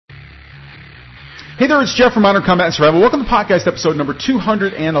Hey there, it's Jeff from Modern Combat and Survival. Welcome to podcast episode number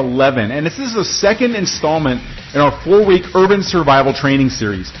 211. And this is the second installment in our 4-week urban survival training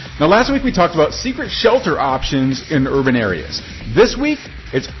series. Now, last week we talked about secret shelter options in urban areas. This week,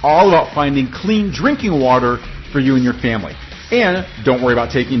 it's all about finding clean drinking water for you and your family. And don't worry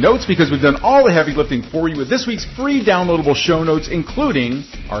about taking notes because we've done all the heavy lifting for you with this week's free downloadable show notes, including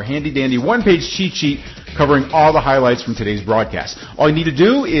our handy-dandy one-page cheat sheet covering all the highlights from today's broadcast. All you need to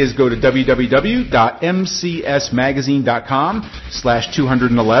do is go to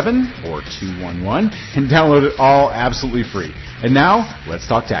www.mcsmagazine.com/211 or 211 and download it all absolutely free. And now, let's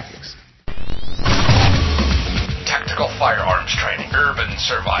talk tactics. Tactical firearms training, urban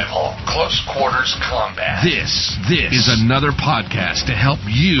survival, close quarters combat. This is another podcast to help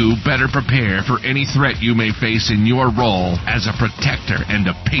you better prepare for any threat you may face in your role as a protector and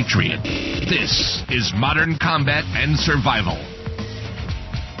a patriot. This is Modern Combat and Survival.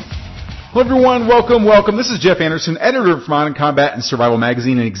 Hello everyone, welcome. This is Jeff Anderson, editor of Modern Combat and Survival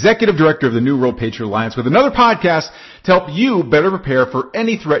magazine and executive director of the New World Patriot Alliance with another podcast to help you better prepare for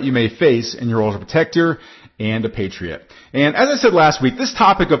any threat you may face in your role as a protector and a patriot. And as I said last week, this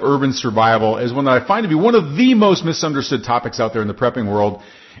topic of urban survival is one that I find to be one of the most misunderstood topics out there in the prepping world.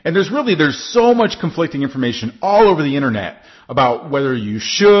 And there's so much conflicting information all over the internet about whether you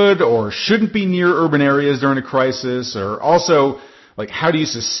should or shouldn't be near urban areas during a crisis, or also like how do you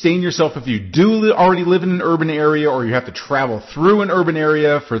sustain yourself if you do already live in an urban area or you have to travel through an urban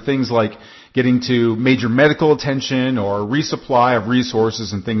area for things like getting to major medical attention or resupply of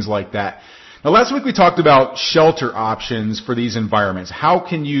resources and things like that. Now, last week we talked about shelter options for these environments. How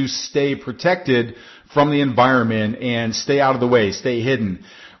can you stay protected from the environment and stay out of the way, stay hidden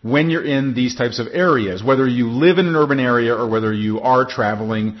when you're in these types of areas, whether you live in an urban area or whether you are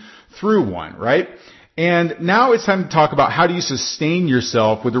traveling through one, right? And now it's time to talk about how do you sustain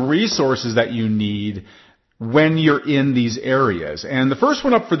yourself with the resources that you need when you're in these areas. And the first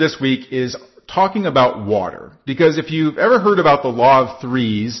one up for this week is talking about water. Because if you've ever heard about the law of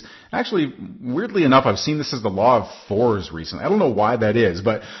threes, actually, weirdly enough, I've seen this as the law of fours recently. I don't know why that is,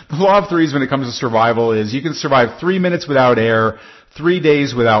 but the law of threes when it comes to survival is you can survive 3 minutes without air, 3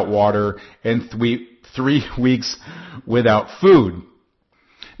 days without water, and 3 weeks without food.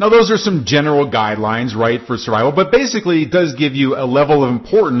 Now, those are some general guidelines, right, for survival, but basically it does give you a level of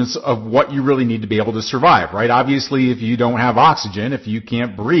importance of what you really need to be able to survive, right? Obviously, if you don't have oxygen, if you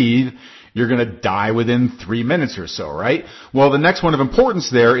can't breathe, you're going to die within 3 minutes or so, right? Well, the next one of importance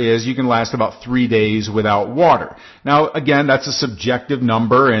there is you can last about 3 days without water. Now, again, that's a subjective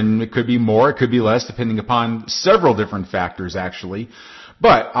number, and it could be more, it could be less, depending upon several different factors, actually.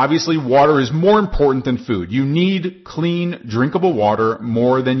 But obviously, water is more important than food. You need clean, drinkable water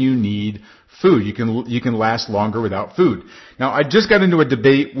more than you need food. You can last longer without food. Now, I just got into a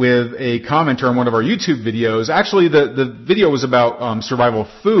debate with a commenter on one of our YouTube videos. Actually, the video was about survival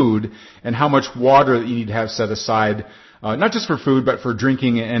food and how much water that you need to have set aside, not just for food, but for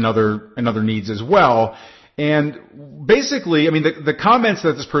drinking and other needs as well. And basically, I mean, the comments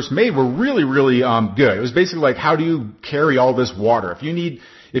that this person made were really, really good. It was basically like, how do you carry all this water?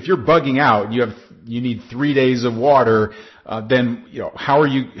 If you're bugging out, you need 3 days of water, then, how are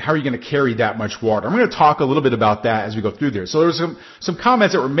you going to carry that much water? I'm going to talk a little bit about that as we go through there. So there was some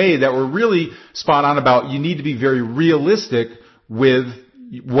comments that were made that were really spot on about you need to be very realistic with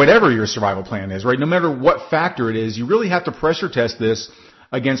whatever your survival plan is, right? No matter what factor it is, you really have to pressure test this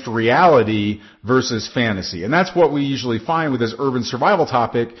against reality versus fantasy. And that's what we usually find with this urban survival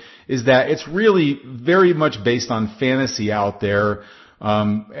topic, is that it's really very much based on fantasy out there.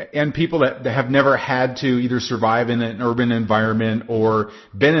 And people that have never had to either survive in an urban environment or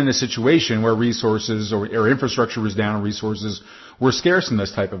been in a situation where resources or infrastructure was down and resources were scarce in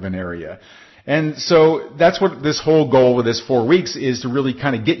this type of an area. And so that's what this whole goal with this 4 weeks is, to really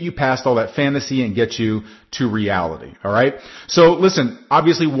kind of get you past all that fantasy and get you to reality. All right. So listen,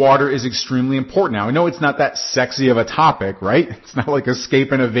 obviously water is extremely important. Now I know it's not that sexy of a topic, right? It's not like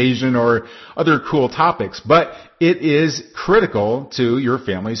escape and evasion or other cool topics, but it is critical to your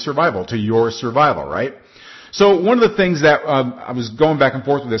family's survival, to your survival, right? So one of the things that I was going back and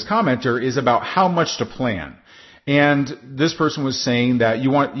forth with this commenter is about how much to plan. And this person was saying that you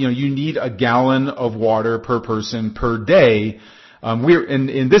need a gallon of water per person per day. We're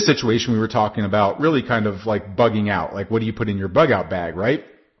in this situation we were talking about really kind of like bugging out. Like, what do you put in your bug out bag, right?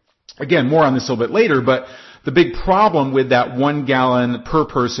 Again, more on this a little bit later, but the big problem with that 1 gallon per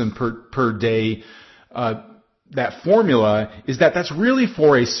person per day, that formula is that that's really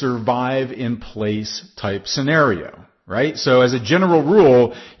for a survive in place type scenario. right? So as a general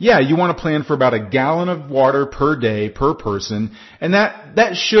rule, yeah, you want to plan for about a gallon of water per day per person, and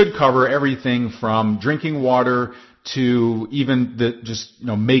that should cover everything from drinking water to even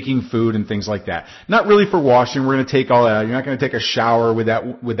making food and things like that. Not really for washing. We're going to take all that out. You're not going to take a shower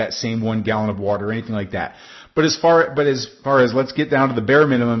with that same 1 gallon of water or anything like that. But as far as let's get down to the bare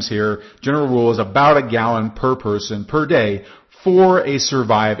minimums here, general rule is about a gallon per person per day for a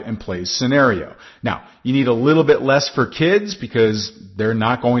survive in place scenario. Now, you need a little bit less for kids because they're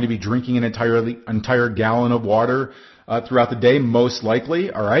not going to be drinking an entire gallon of water throughout the day, most likely,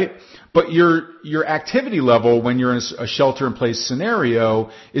 all right? But your activity level when you're in a shelter in place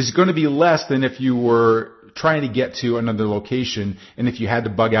scenario is going to be less than if you were trying to get to another location and if you had to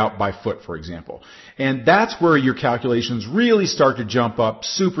bug out by foot, for example. And that's where your calculations really start to jump up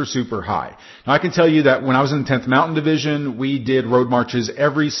super, super high. Now, I can tell you that when I was in the 10th Mountain Division, we did road marches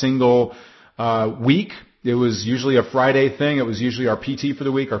every single week. It was usually a Friday thing. It was usually our PT for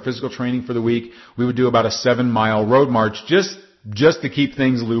the week, our physical training for the week. We would do about a 7-mile road march just to keep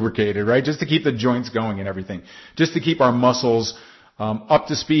things lubricated, right? Just to keep the joints going and everything. Just to keep our muscles up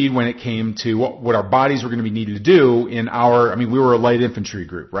to speed when it came to what our bodies were going to be needed to do we were a light infantry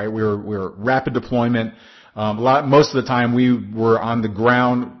group, right? We were rapid deployment. Most of the time we were on the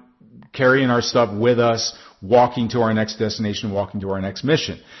ground carrying our stuff with us, walking to our next destination, walking to our next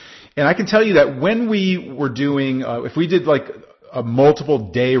mission. And I can tell you that when we were doing, if we did like a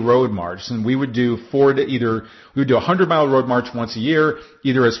multiple day road march, and we would do a 100-mile road march once a year,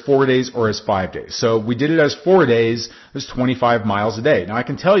 either as 4 days or as 5 days. So we did it as 4 days, it was 25 miles a day. Now I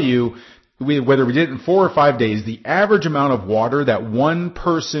can tell you, whether we did it in 4 or 5 days, the average amount of water that one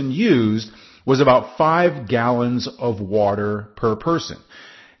person used was about 5 gallons of water per person.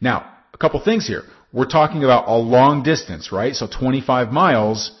 Now, a couple things here. We're talking about a long distance, right? So 25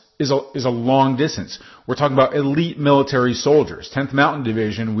 miles is a long distance. We're talking about elite military soldiers. 10th Mountain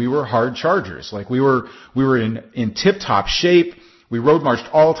Division, we were hard chargers. Like we were in tip-top shape. We road marched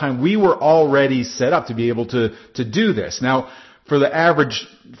all the time. We were already set up to be able to do this. Now, for the average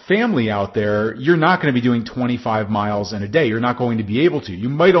family out there, you're not going to be doing 25 miles in a day. You're not going to be able to. You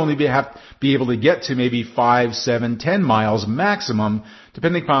might only be able to get to maybe 5, 7, 10 miles maximum,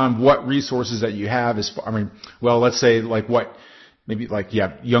 depending upon what resources that you have. Let's say maybe you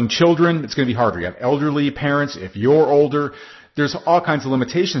have young children, it's going to be harder. You have elderly parents, if you're older, there's all kinds of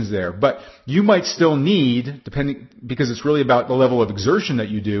limitations there. But you might still need, because it's really about the level of exertion that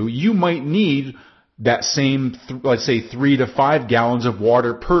you do, you might need that same, let's say 3 to 5 gallons of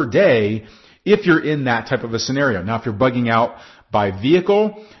water per day if you're in that type of a scenario. Now, if you're bugging out by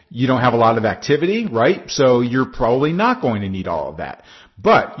vehicle, you don't have a lot of activity, right? So you're probably not going to need all of that.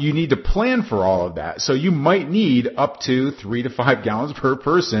 But you need to plan for all of that. So you might need up to 3 to 5 gallons per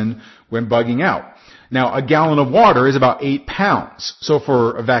person when bugging out. Now, a gallon of water is about 8 pounds. So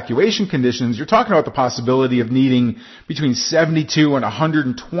for evacuation conditions, you're talking about the possibility of needing between 72 and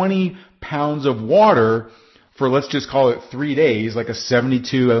 120 pounds of water for, let's just call it 3 days, like a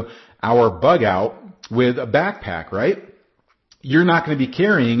 72-hour bug out with a backpack, right? You're not going to be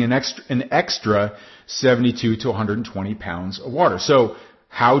carrying an extra 72 to 120 pounds of water. So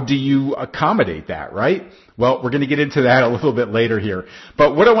how do you accommodate that, right? Well, we're going to get into that a little bit later here.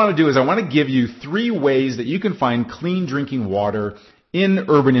 But what I want to do is I want to give you 3 ways that you can find clean drinking water in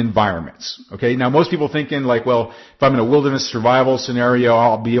urban environments. Okay, now most people thinking like, well, if I'm in a wilderness survival scenario,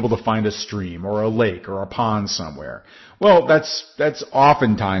 I'll be able to find a stream or a lake or a pond somewhere. Well, that's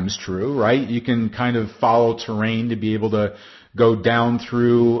oftentimes true, right? You can kind of follow terrain to be able to go down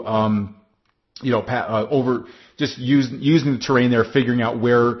through, over just using the terrain there, figuring out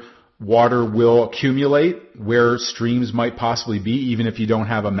where water will accumulate, where streams might possibly be, even if you don't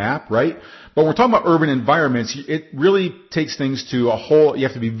have a map, right? But when we're talking about urban environments, it really takes things to a whole, you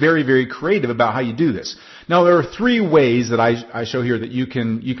have to be very, very creative about how you do this. Now, there are 3 ways that I show here that you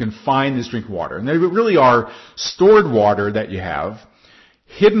can find this drinking water. And they really are stored water that you have,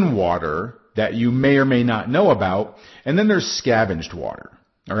 hidden water that you may or may not know about, and then there's scavenged water.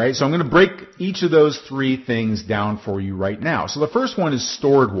 All right, so I'm going to break each of those 3 things down for you right now. So the first one is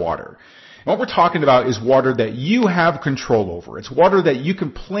stored water. And what we're talking about is water that you have control over. It's water that you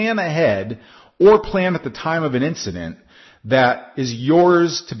can plan ahead or plan at the time of an incident that is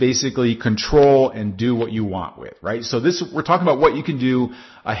yours to basically control and do what you want with, right? So we're talking about what you can do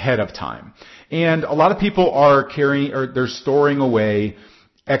ahead of time. And a lot of people are they're storing away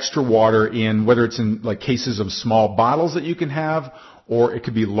extra water in, whether it's in like cases of small bottles that you can have, or it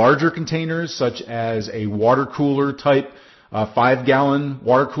could be larger containers such as a water cooler type, 5-gallon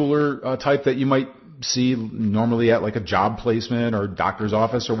water cooler type that you might see normally at like a job placement or doctor's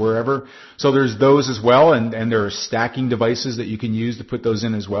office or wherever. So there's those as well, and there are stacking devices that you can use to put those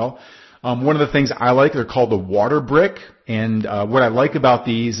in as well. One of the things I like, they're called the water brick, and what I like about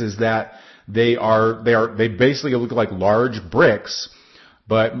these is that they basically look like large bricks,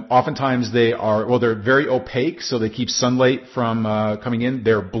 but oftentimes they're very opaque, so they keep sunlight from coming in.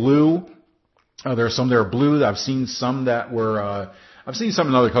 They're blue. There are some that are blue. I've seen some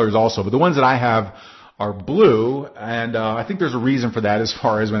in other colors also, but the ones that I have are blue, and I think there's a reason for that as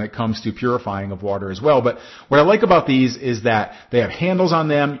far as when it comes to purifying of water as well. But what I like about these is that they have handles on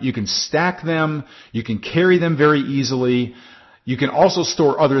them. You can stack them. You can carry them very easily. You can also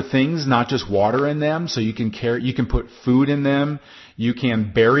store other things, not just water in them. So you can put food in them. You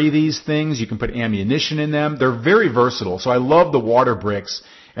can bury these things. You can put ammunition in them. They're very versatile. So I love the water bricks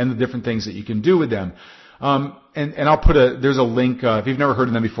and the different things that you can do with them. And there's a link, if you've never heard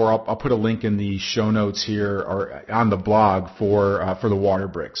of them before, I'll put a link in the show notes here or on the blog for the water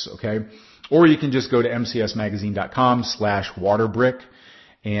bricks, okay? Or you can just go to mcsmagazine.com/waterbrick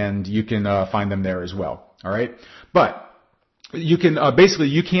and you can find them there as well, alright? But you can,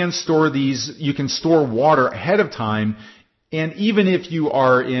 you can store water ahead of time, and even if you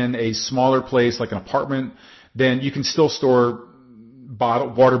are in a smaller place like an apartment, then you can still store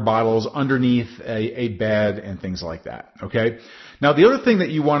water bottles underneath a bed and things like that, okay? Now, the other thing that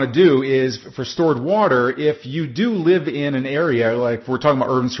you want to do is, for stored water, if you do live in an area, like we're talking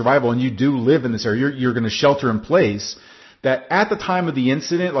about urban survival, and you do live in this area, you're going to shelter in place, that at the time of the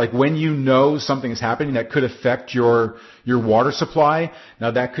incident, like when you know something is happening that could affect your water supply,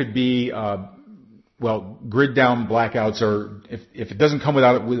 now that could be grid down blackouts, or if it doesn't come with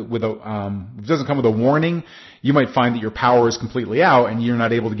a warning, you might find that your power is completely out and you're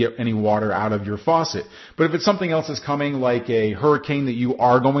not able to get any water out of your faucet. But if it's something else that's coming, like a hurricane that you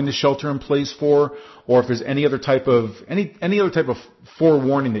are going to shelter in place for, or if there's any other type of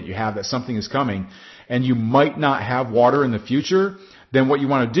forewarning that you have that something is coming and you might not have water in the future, then what you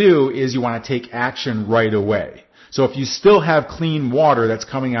want to do is you want to take action right away. So if you still have clean water that's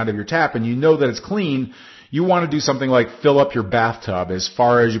coming out of your tap and you know that it's clean, you want to do something like fill up your bathtub as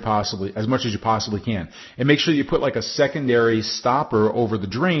much as you possibly can. And make sure you put like a secondary stopper over the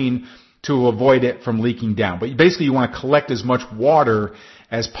drain to avoid it from leaking down. But basically you want to collect as much water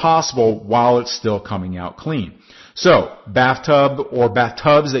as possible while it's still coming out clean. So bathtub or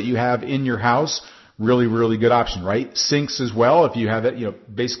bathtubs that you have in your house, really, really good option, right? Sinks as well. If you have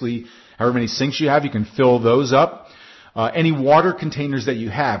it, basically however many sinks you have, you can fill those up. Any water containers that you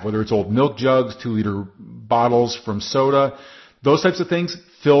have, whether it's old milk jugs, 2-liter bottles from soda, those types of things,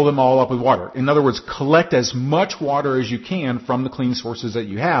 fill them all up with water. In other words, collect as much water as you can from the clean sources that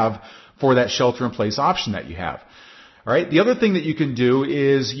you have for that shelter-in-place option that you have. All right. The other thing that you can do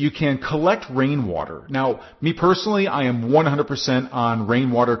is you can collect rainwater. Now, me personally, I am 100% on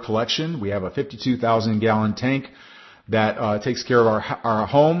rainwater collection. We have a 52,000-gallon tank that takes care of our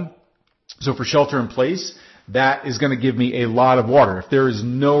home. So for shelter in place, that is going to give me a lot of water. If there is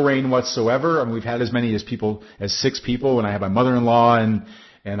no rain whatsoever, we've had as many as 6 people, and I have my mother-in-law and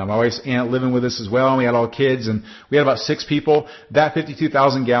my wife's aunt living with us as well, and we had all kids, and we had about 6 people. That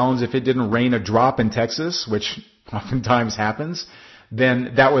 52,000 gallons, if it didn't rain a drop in Texas, which oftentimes happens,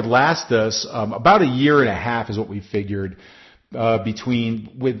 then that would last us about a year and a half is what we figured,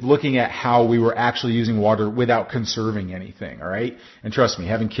 with looking at how we were actually using water without conserving anything, all right? And trust me,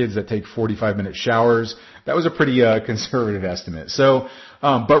 having kids that take 45-minute showers, that was a pretty conservative estimate. So,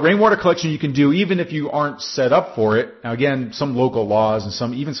 but rainwater collection you can do even if you aren't set up for it. Now again, some local laws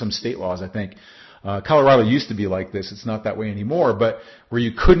and even some state laws, I think. Colorado used to be like this. It's not that way anymore, but where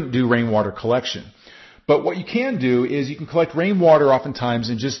you couldn't do rainwater collection. But what you can do is you can collect rainwater oftentimes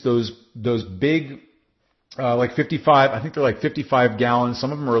in just those big, like 55, I think they're like 55 gallons.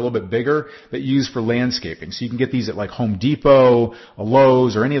 Some of them are a little bit bigger that you use for landscaping. So you can get these at like Home Depot, a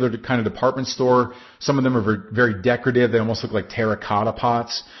Lowe's, or any other kind of department store. Some of them are very decorative. They almost look like terracotta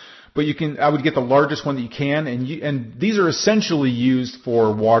pots. But I would get the largest one that you can, and these are essentially used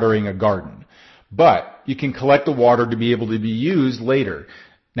for watering a garden. But you can collect the water to be able to be used later.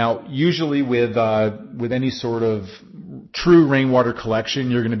 Now, usually with any sort of true rainwater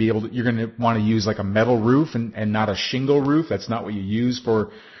collection, you're going to want to use like a metal roof and not a shingle roof. That's not what you use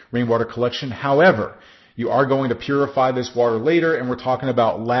for rainwater collection. However, you are going to purify this water later, and we're talking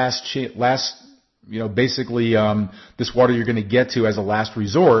about basically this water you're going to get to as a last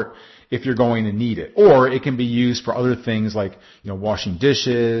resort if you're going to need it. Or it can be used for other things like, washing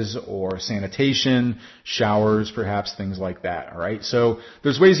dishes or sanitation, showers, perhaps, things like that. All right. So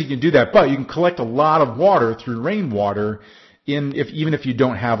there's ways you can do that, but you can collect a lot of water through rainwater even if you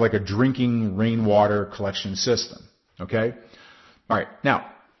don't have like a drinking rainwater collection system. Okay? All right.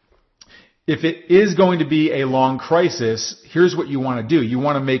 Now, if it is going to be a long crisis, here's what you want to do. You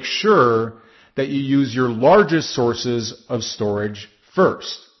want to make sure that you use your largest sources of storage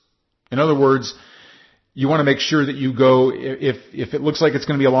first. In other words, you want to make sure that you go, if it looks like it's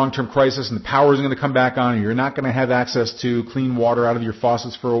going to be a long-term crisis and the power isn't going to come back on and you're not going to have access to clean water out of your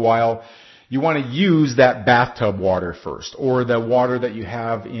faucets for a while, you want to use that bathtub water first, or the water that you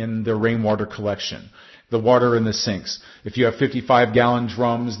have in the rainwater collection, the water in the sinks. If you have 55-gallon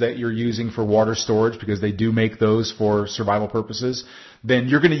drums that you're using for water storage, because they do make those for survival purposes, then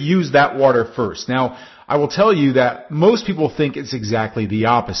you're going to use that water first. Now, I will tell you that most people think it's exactly the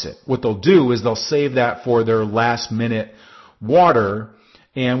opposite. What they'll do is they'll save that for their last-minute water,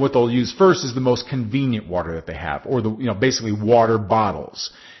 and what they'll use first is the most convenient water that they have, or basically water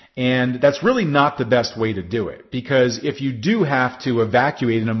bottles. And that's really not the best way to do it, because if you do have to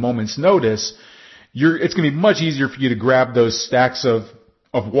evacuate in a moment's notice, it's going to be much easier for you to grab those stacks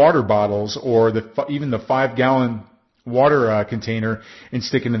of water bottles, or even the 5-gallon water container, and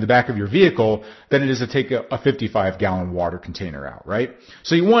stick it in the back of your vehicle than it is to take a 55-gallon water container out, right?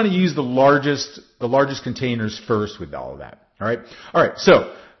 So you want to use the largest containers first with all of that. All right.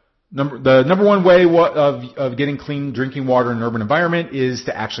 So the number one way of getting clean drinking water in an urban environment is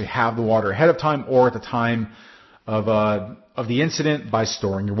to actually have the water ahead of time, or at the time of the incident, by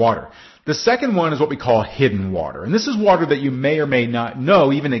storing your water. The second one is what we call hidden water, and this is water that you may or may not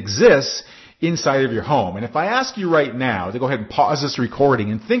know even exists inside of your home. And if I ask you right now to go ahead and pause this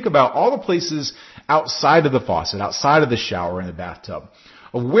recording and think about all the places outside of the faucet, outside of the shower and the bathtub,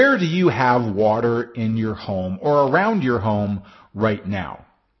 where do you have water in your home or around your home right now?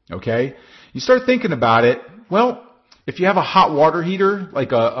 Okay? You start thinking about it. Well, if you have a hot water heater,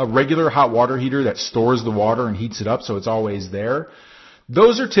 like a regular hot water heater that stores the water and heats it up so it's always there,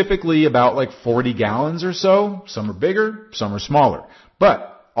 those are typically about like 40 gallons or so. Some are bigger, some are smaller. But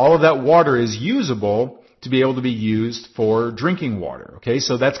all of that water is usable to be able to be used for drinking water. Okay,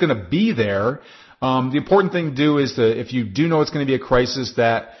 so that's going to be there. The important thing to do is if you do know it's going to be a crisis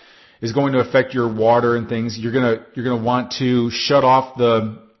that is going to affect your water and things, you're going to want to shut off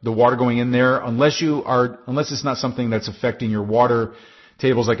the water going in there unless it's not something that's affecting your water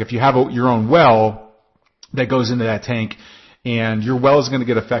tables. Like if you have your own well that goes into that tank, and your well is going to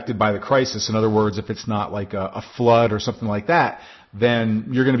get affected by the crisis. In other words, if it's not like a flood or something like that, then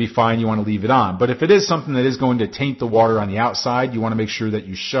you're going to be fine. You want to leave it on. But if it is something that is going to taint the water on the outside, you want to make sure that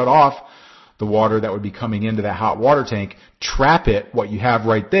you shut off the water that would be coming into that hot water tank, trap it, what you have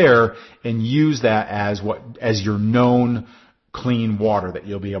right there, and use that as your known clean water that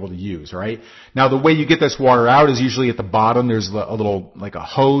you'll be able to use, right? Now, the way you get this water out is usually at the bottom. There's a little, like a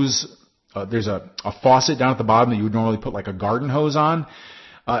hose. There's a faucet down at the bottom that you would normally put like a garden hose on.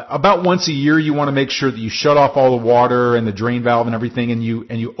 About once a year, you want to make sure that you shut off all the water and the drain valve and everything, and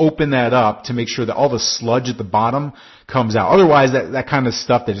you open that up to make sure that all the sludge at the bottom comes out. Otherwise, that kind of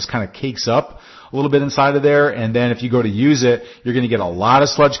stuff that just kind of cakes up a little bit inside of there, and then if you go to use it, you're going to get a lot of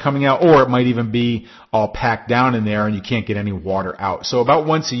sludge coming out, or it might even be all packed down in there and you can't get any water out. So about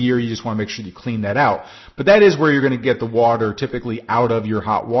once a year, you just want to make sure you clean that out. But that is where you're going to get the water typically out of your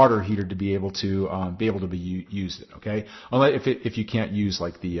hot water heater to be able to be used. Okay, unless if you can't use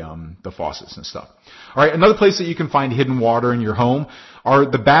like the faucets and stuff. All right, another place that you can find hidden water in your home are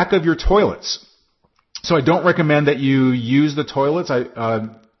the back of your toilets. So I don't recommend that you use the toilets.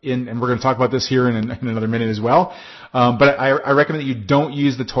 And we're going to talk about this here in another minute as well. But I recommend that you don't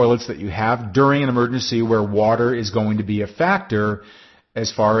use the toilets that you have during an emergency where water is going to be a factor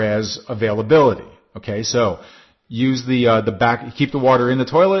as far as availability. Okay, so use the back, keep the water in the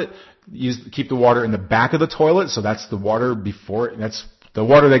toilet, keep the water in the back of the toilet. So that's the water that's the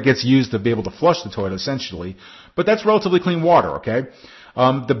water that gets used to be able to flush the toilet essentially. But that's relatively clean water, okay?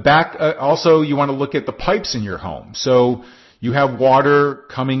 The back, also you want to look at the pipes in your home. So you have water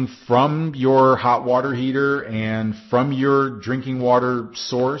coming from your hot water heater and from your drinking water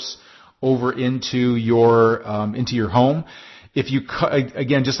source over into your home. If you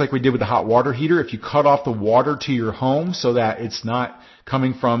again, just like we did with the hot water heater, if you cut off the water to your home so that it's not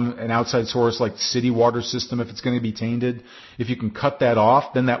coming from an outside source like the city water system, if it's going to be tainted, if you can cut that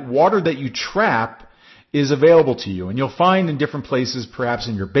off, then that water that you trap is available to you. And you'll find in different places, perhaps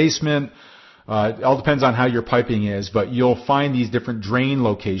in your basement. It all depends on how your piping is, but you'll find these different drain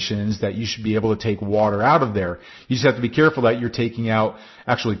locations that you should be able to take water out of there. You just have to be careful that you're taking out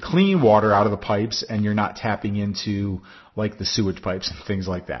actually clean water out of the pipes and you're not tapping into like the sewage pipes and things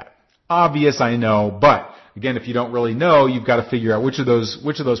like that. Obvious, I know, but again, if you don't really know, you've got to figure out which of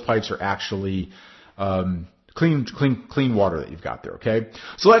those pipes are actually clean water that you've got there, okay?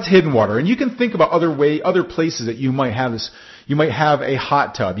 So that's hidden water. And you can think about other places that you might have this. You might have a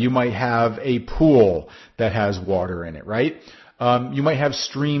hot tub. You might have a pool that has water in it, right? You might have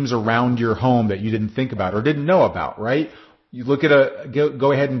streams around your home that you didn't think about or didn't know about, right? You look at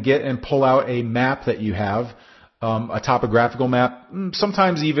go ahead and pull out a map that you have, a topographical map.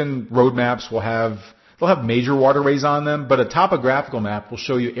 Sometimes even road maps they'll have major waterways on them, but a topographical map will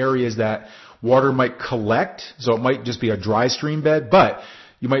show you areas that water might collect. So it might just be a dry stream bed, but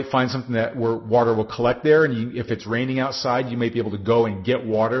you might find something where water will collect there, and if it's raining outside, you might be able to go and get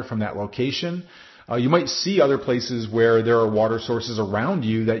water from that location. You might see other places where there are water sources around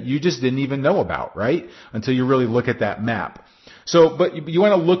you that you just didn't even know about, right? Until you really look at that map. So, but you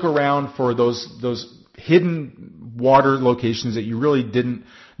want to look around for those hidden water locations that you really didn't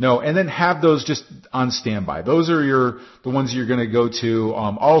know, and then have those just on standby. Those are the ones you're going to go to,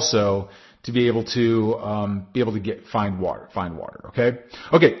 also to be able to find water. Okay.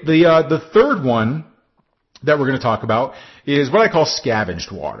 The third one that we're going to talk about is what I call scavenged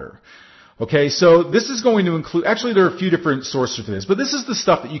water. Okay, so this is going to include, actually there are a few different sources for this, but this is the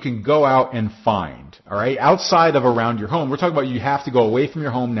stuff that you can go out and find, alright, outside of around your home. We're talking about you have to go away from your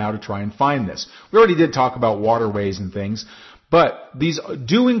home now to try and find this. We already did talk about waterways and things, but these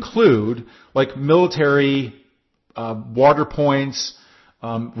do include like military, water points,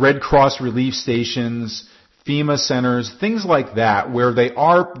 Red Cross relief stations, FEMA centers, things like that, where they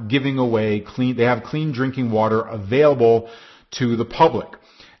are giving away they have clean drinking water available to the public.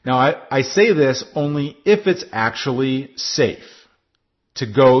 Now, I say this only if it's actually safe to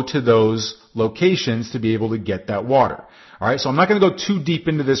go to those locations to be able to get that water. Alright, so I'm not going to go too deep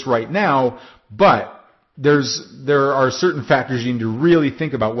into this right now, but there are certain factors you need to really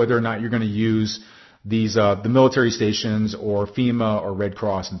think about whether or not you're going to use these, the military stations or FEMA or Red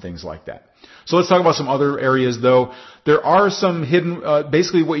Cross and things like that. So let's talk about some other areas though. There are some hidden,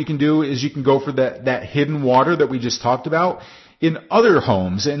 basically what you can do is you can go for that hidden water that we just talked about in other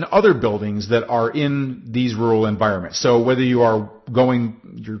homes, in other buildings that are in these rural environments. So whether you're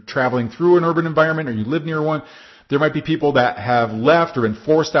traveling through an urban environment or you live near one, there might be people that have left or been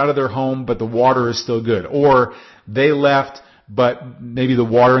forced out of their home, but the water is still good. Or they left, but maybe the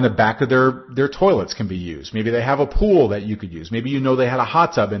water in the back of their toilets can be used. Maybe they have a pool that you could use. Maybe they had a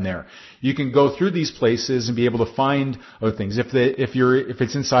hot tub in there. You can go through these places and be able to find other things. If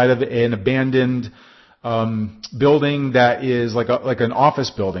it's inside of an abandoned building that is like an office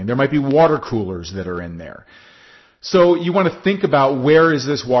building, there might be water coolers that are in there. So you want to think about where is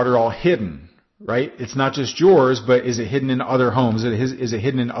this water all hidden, right? It's not just yours, but is it hidden in other homes? Is it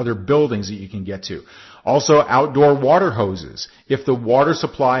hidden in other buildings that you can get to? Also, outdoor water hoses. If the water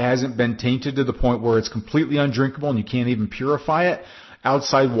supply hasn't been tainted to the point where it's completely undrinkable and you can't even purify it,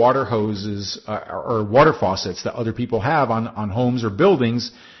 outside water hoses or water faucets that other people have on homes or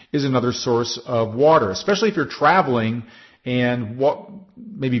buildings is another source of water, especially if you're traveling and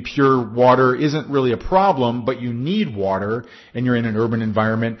maybe pure water isn't really a problem, but you need water and you're in an urban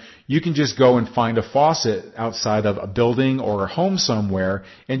environment. You can just go and find a faucet outside of a building or a home somewhere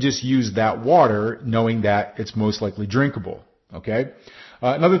and just use that water knowing that it's most likely drinkable. Okay?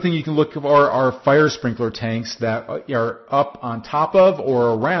 Another thing you can look for are fire sprinkler tanks that are up on top of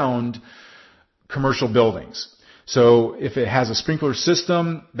or around commercial buildings. So if it has a sprinkler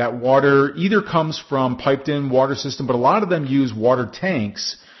system, that water either comes from piped in water system, but a lot of them use water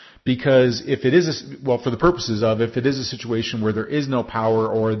tanks because if it is a situation where there is no power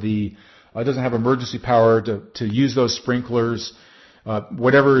or it doesn't have emergency power to use those sprinklers,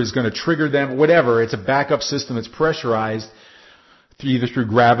 whatever is going to trigger them, it's a backup system, it's pressurized either through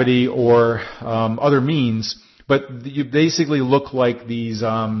gravity or other means, but you basically look like these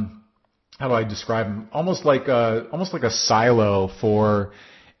how do I describe them? Almost like a silo for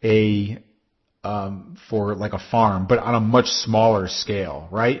a farm, but on a much smaller scale,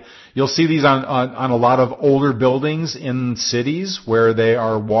 right? You'll see these on a lot of older buildings in cities where they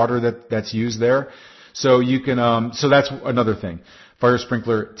are water that's used there. So you can, so that's another thing. Fire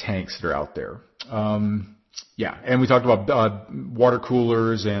sprinkler tanks that are out there. Yeah, and we talked about water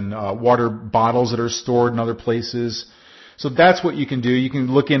coolers and water bottles that are stored in other places. So that's what you can do. You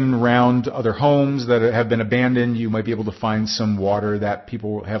can look in and around other homes that have been abandoned. You might be able to find some water that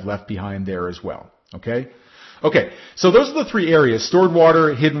people have left behind there as well. Okay? Okay, so those are the three areas: stored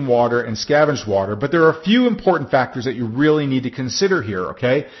water, hidden water, and scavenged water. But there are a few important factors that you really need to consider here,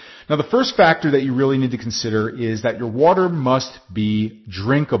 okay? Now the first factor that you really need to consider is that your water must be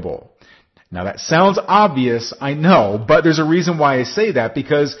drinkable. Now that sounds obvious, I know, but there's a reason why I say that,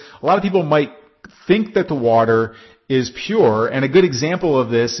 because a lot of people might think that the water is pure. And a good example of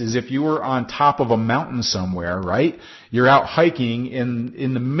this is if you were on top of a mountain somewhere, right? You're out hiking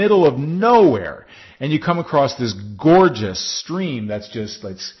in the middle of nowhere, and you come across this gorgeous stream that's just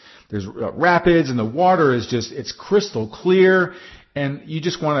like, there's rapids, and the water is just, it's crystal clear. And you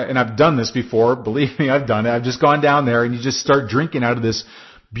just want to, and I've done this before, believe me, I've done it. I've just gone down there, and you just start drinking out of this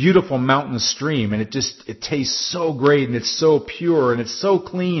beautiful mountain stream, and it tastes so great, and it's so pure, and it's so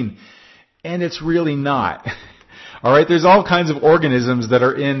clean, and it's really not. All right, there's all kinds of organisms that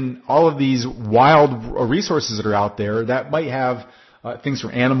are in all of these wild resources that are out there that might have things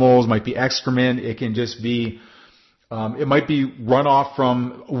from animals, might be excrement, it can just be, it might be runoff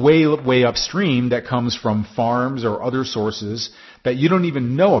from way upstream that comes from farms or other sources that you don't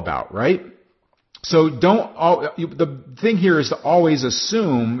even know about, right? So the thing here is to always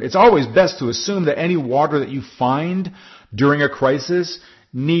assume, it's always best to assume that any water that you find during a crisis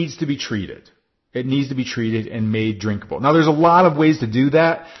needs to be treated. It needs to be treated and made drinkable. Now there's a lot of ways to do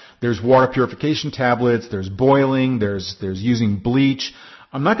that. There's water purification tablets, there's boiling, there's using bleach.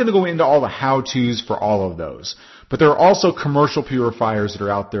 I'm not going to go into all the how-tos for all of those. But there are also commercial purifiers that are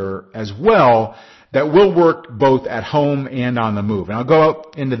out there as well that will work both at home and on the move. And I'll go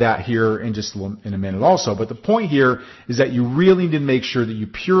up into that here in a minute also. But the point here is that you really need to make sure that you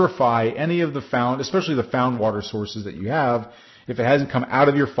purify any of the especially the found water sources that you have, if it hasn't come out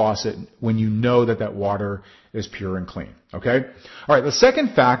of your faucet when you know that water is pure and clean. Okay? All right, the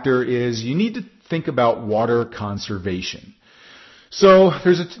second factor is you need to think about water conservation. So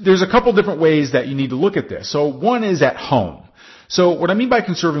there's a couple different ways that you need to look at this. So one is at home. So what I mean by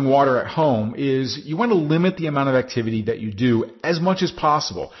conserving water at home is you want to limit the amount of activity that you do as much as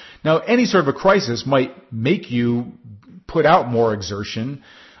possible. Now, any sort of a crisis might make you put out more exertion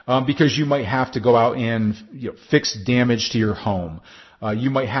because you might have to go out and fix damage to your home. You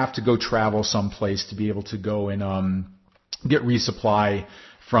might have to go travel someplace to be able to go and get resupply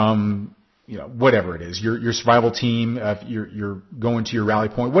from whatever it is, your survival team, you're going to your rally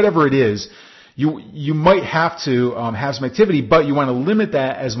point, whatever it is. You might have to have some activity, but you want to limit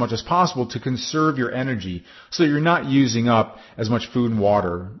that as much as possible to conserve your energy, so you're not using up as much food and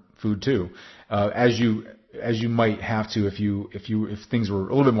water, food too, as you might have to if things were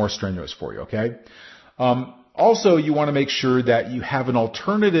a little bit more strenuous for you. Okay. Also, you want to make sure that you have an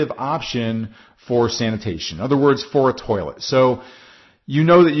alternative option for sanitation. In other words, for a toilet. So you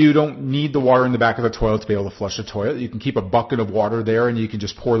know that you don't need the water in the back of the toilet to be able to flush the toilet. You can keep a bucket of water there, and you can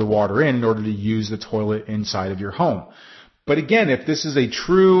just pour the water in order to use the toilet inside of your home. But again, if this is a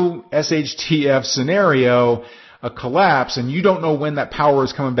true SHTF scenario, a collapse, and you don't know when that power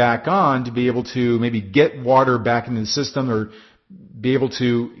is coming back on to be able to maybe get water back into the system or be able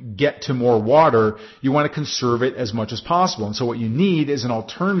to get to more water, you want to conserve it as much as possible. And so what you need is an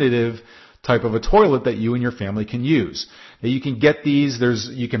alternative type of a toilet that you and your family can use. Now you can get these,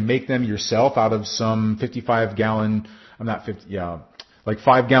 you can make them yourself out of some 5-gallon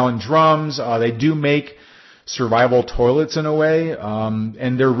drums. They do make survival toilets in a way,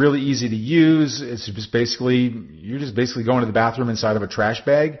 and they're really easy to use. It's just you're just basically going to the bathroom inside of a trash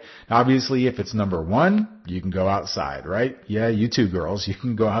bag. Now, obviously, if it's number one, you can go outside, right? Yeah, you too, girls, you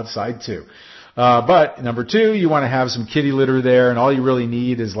can go outside too. But number two, you want to have some kitty litter there, and all you really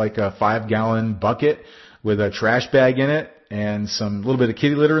need is like a 5-gallon bucket with a trash bag in it and some little bit of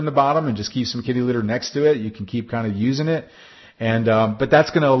kitty litter in the bottom, and just keep some kitty litter next to it. You can keep kind of using it. And, but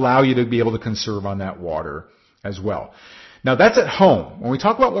that's going to allow you to be able to conserve on that water as well. Now that's at home. When we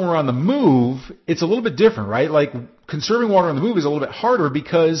talk about when we're on the move, it's a little bit different, right? Like conserving water on the move is a little bit harder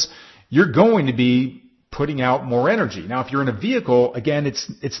because you're going to be putting out more energy. Now if you're in a vehicle, again,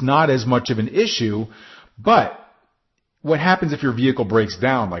 it's not as much of an issue, but what happens if your vehicle breaks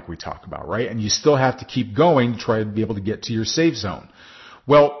down like we talk about, right? And you still have to keep going to try to be able to get to your safe zone.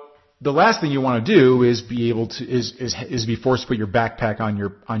 Well, the last thing you want to do is be forced to put your backpack on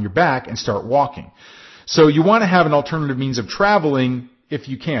your back and start walking. So you want to have an alternative means of traveling if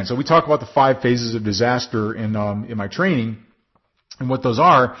you can. So we talk about the 5 phases of disaster in my training and what those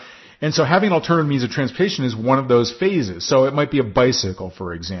are. And so having an alternative means of transportation is one of those phases. So it might be a bicycle,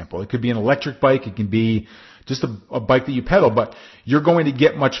 for example. It could be an electric bike. It can be just a bike that you pedal, but you're going to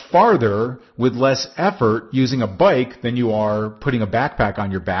get much farther with less effort using a bike than you are putting a backpack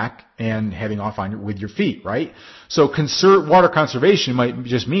on your back and heading off with your feet, right? So water conservation might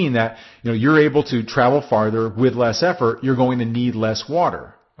just mean that, you're able to travel farther with less effort. You're going to need less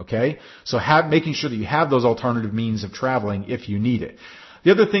water, okay? So making sure that you have those alternative means of traveling if you need it. The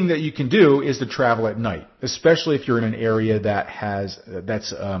other thing that you can do is to travel at night, especially if you're in an area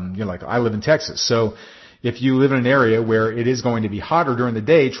like I live in Texas. So, if you live in an area where it is going to be hotter during the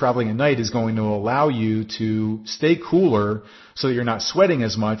day, traveling at night is going to allow you to stay cooler so that you're not sweating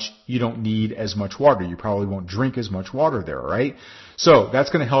as much. You don't need as much water. You probably won't drink as much water there, right? So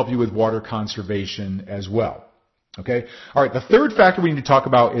that's going to help you with water conservation as well. Okay? All right, the third factor we need to talk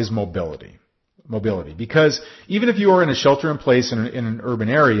about is mobility. Mobility. Because even if you are in a shelter-in-place in an urban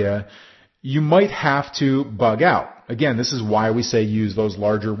area, you might have to bug out. Again, this is why we say use those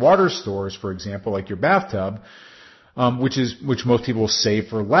larger water stores, for example, like your bathtub, which most people will save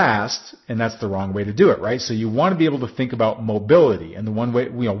for last, and that's the wrong way to do it, right? So you want to be able to think about mobility, and the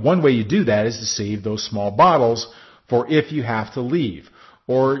one way you do that is to save those small bottles for if you have to leave.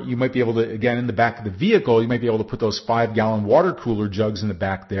 Or you might be able to, again, in the back of the vehicle, you might be able to put those 5-gallon water cooler jugs in the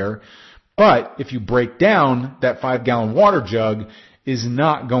back there. But if you break down, that 5-gallon water jug is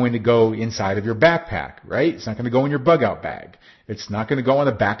not going to go inside of your backpack, right? It's not going to go in your bug out bag. It's not going to go on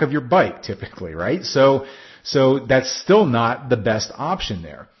the back of your bike typically, right? So that's still not the best option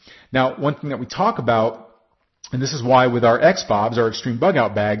there. Now, one thing that we talk about, and this is why with our X-Bobs, our extreme bug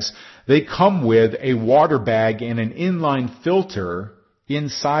out bags, they come with a water bag and an inline filter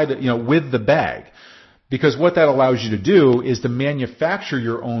inside, with the bag. Because what that allows you to do is to manufacture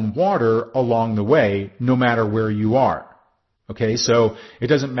your own water along the way, no matter where you are. Okay, so it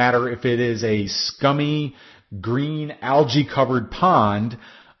doesn't matter if it is a scummy, green, algae-covered pond.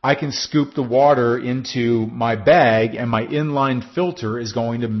 I can scoop the water into my bag, and my inline filter is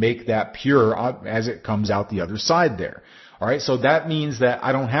going to make that pure as it comes out the other side there. All right, so that means that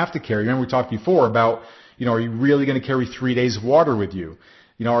I don't have to carry. Remember we talked before about, are you really going to carry 3 days of water with you?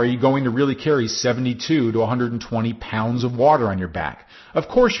 Are you going to really carry 72 to 120 pounds of water on your back? Of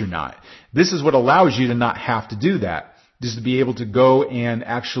course you're not. This is what allows you to not have to do that. Just to be able to go and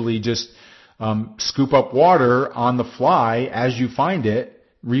actually just scoop up water on the fly as you find it,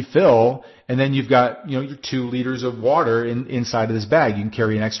 refill, and then you've got your 2 liters of water inside of this bag. You can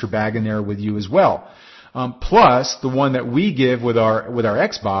carry an extra bag in there with you as well. Plus, the one that we give with our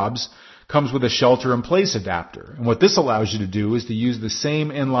X-Bobs comes with a shelter-in-place adapter. And what this allows you to do is to use the same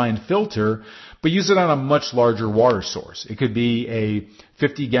inline filter, but use it on a much larger water source. It could be a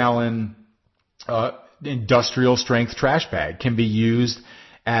 50-gallon industrial strength trash bag. Can be used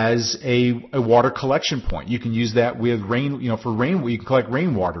as a water collection point. You can use that with rain, for rain, you can collect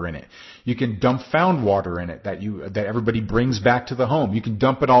rainwater in it. You can dump found water in it that everybody brings back to the home. You can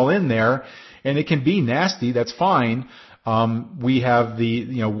dump it all in there, and it can be nasty. That's fine. We have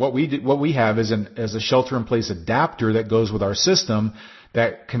what we have is a shelter-in-place adapter that goes with our system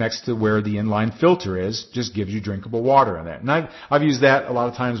that connects to where the inline filter is, just gives you drinkable water in it. And I've used that a lot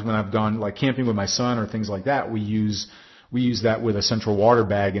of times when I've gone like camping with my son or things like that. We use that with a central water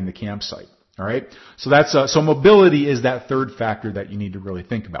bag in the campsite. All right. So so mobility is that third factor that you need to really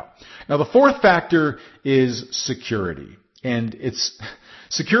think about. Now the fourth factor is security. And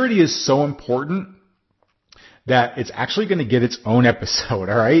security is so important that it's actually going to get its own episode,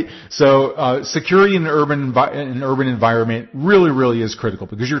 all right? So security in an urban environment really, really is critical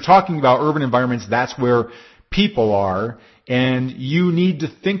because you're talking about urban environments. That's where people are, and you need to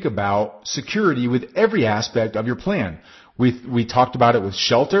think about security with every aspect of your plan. We talked about it with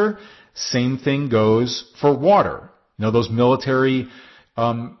shelter. Same thing goes for water. Those military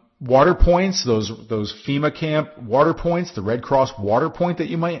water points, those FEMA camp water points, the Red Cross water point that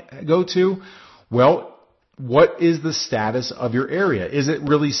you might go to. Well, what is the status of your area? Is it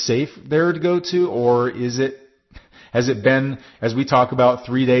really safe there to go to, or has it been, as we talk about,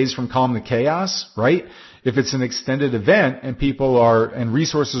 3 days from calm to chaos, right? If it's an extended event and and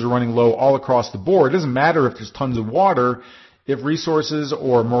resources are running low all across the board, it doesn't matter if there's tons of water. If resources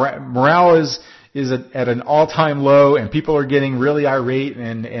or morale is at an all-time low and people are getting really irate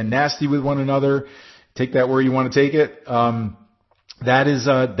and nasty with one another, take that where you want to take it. That is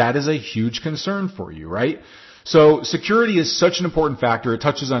a huge concern for you, right? So security is such an important factor. It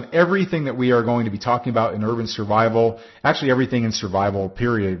touches on everything that we are going to be talking about in urban survival. Actually, everything in survival,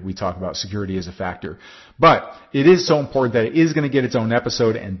 period, we talk about security as a factor. But it is so important that it is going to get its own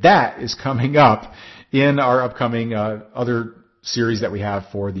episode, and that is coming up in our upcoming other series that we have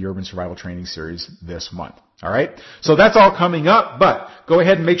for the Urban Survival Training Series this month. All right. So that's all coming up, but go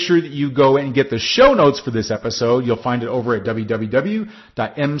ahead and make sure that you go and get the show notes for this episode. You'll find it over at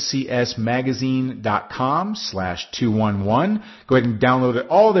www.mcsmagazine.com/211. Go ahead and download it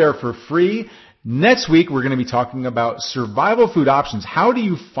all there for free. Next week, we're going to be talking about survival food options. How do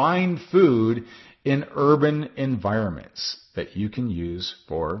you find food in urban environments that you can use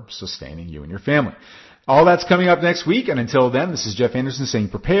for sustaining you and your family? All that's coming up next week. And until then, this is Jeff Anderson saying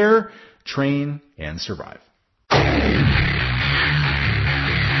prepare, train, and survive.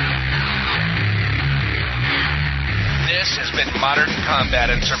 been Modern Combat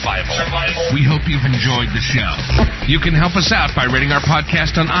and Survival. We hope you've enjoyed the show. You can help us out by rating our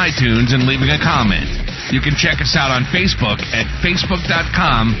podcast on iTunes and leaving a comment. You can check us out on Facebook at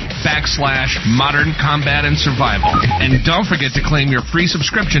facebook.com/Modern Combat and Survival. And don't forget to claim your free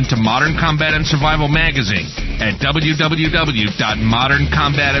subscription to Modern Combat and Survival magazine at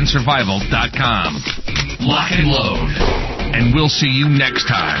www.moderncombatandsurvival.com. Lock and load. And we'll see you next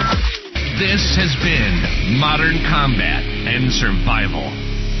time. This has been Modern Combat and Survival.